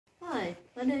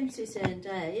My name's Suzanne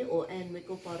Day, or Anne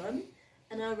Wigglebottom,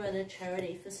 and I run a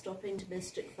charity for stopping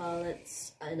domestic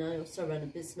violence, and I also run a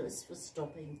business for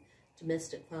stopping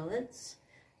domestic violence,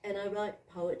 and I write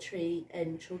poetry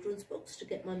and children's books to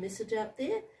get my message out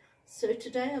there. So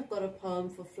today I've got a poem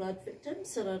for flood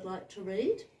victims that I'd like to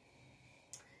read,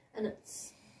 and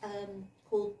it's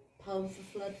called Poem for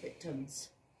Flood Victims.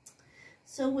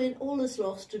 So when all is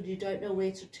lost and you don't know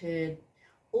where to turn,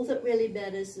 all that really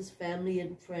matters is family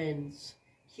and friends,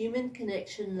 human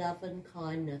connection, love and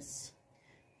kindness.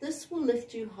 This will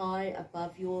lift you high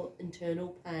above your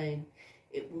internal pain.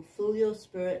 It will fill your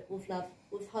spirit with love,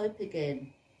 with hope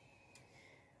again.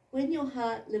 When your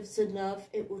heart lives in love,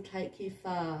 it will take you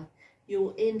far. You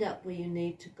will end up where you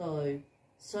need to go.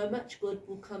 So much good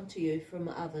will come to you from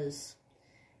others.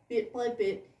 Bit by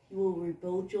bit, you will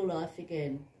rebuild your life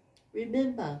again.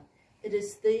 Remember, it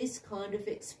is these kind of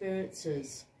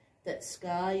experiences that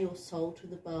scar your soul to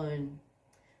the bone.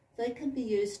 They can be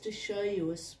used to show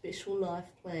you a special life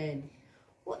plan.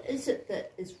 What is it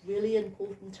that is really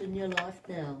important in your life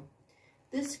now?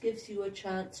 This gives you a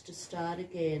chance to start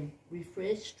again,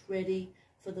 refreshed, ready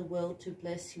for the world to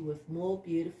bless you with more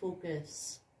beautiful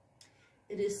gifts.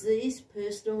 It is these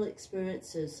personal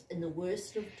experiences in the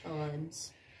worst of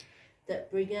times that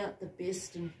bring out the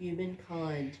best in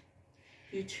humankind.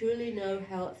 You truly know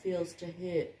how it feels to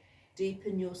hurt deep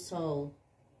in your soul,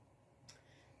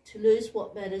 to lose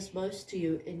what matters most to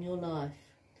you in your life.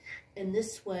 In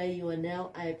this way, you are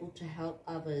now able to help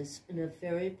others in a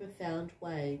very profound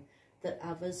way that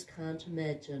others can't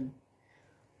imagine.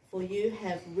 For you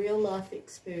have real life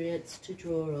experience to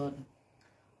draw on.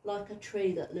 Like a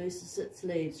tree that loses its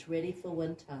leaves ready for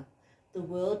winter, the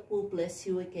world will bless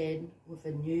you again with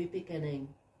a new beginning.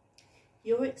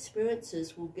 Your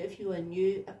experiences will give you a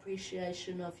new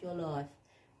appreciation of your life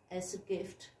as a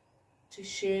gift to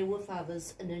share with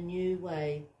others in a new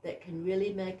way that can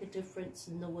really make a difference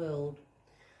in the world,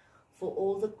 for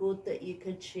all the good that you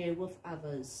can share with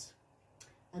others.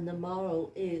 And the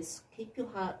moral is, keep your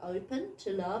heart open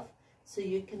to love so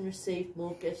you can receive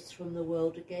more gifts from the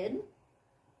world again.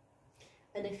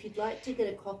 And if you'd like to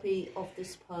get a copy of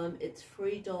this poem, it's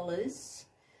 $3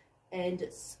 and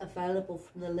it's available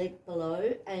from the link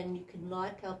below, and you can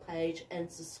like our page and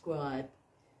subscribe.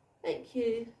 Thank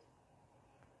you.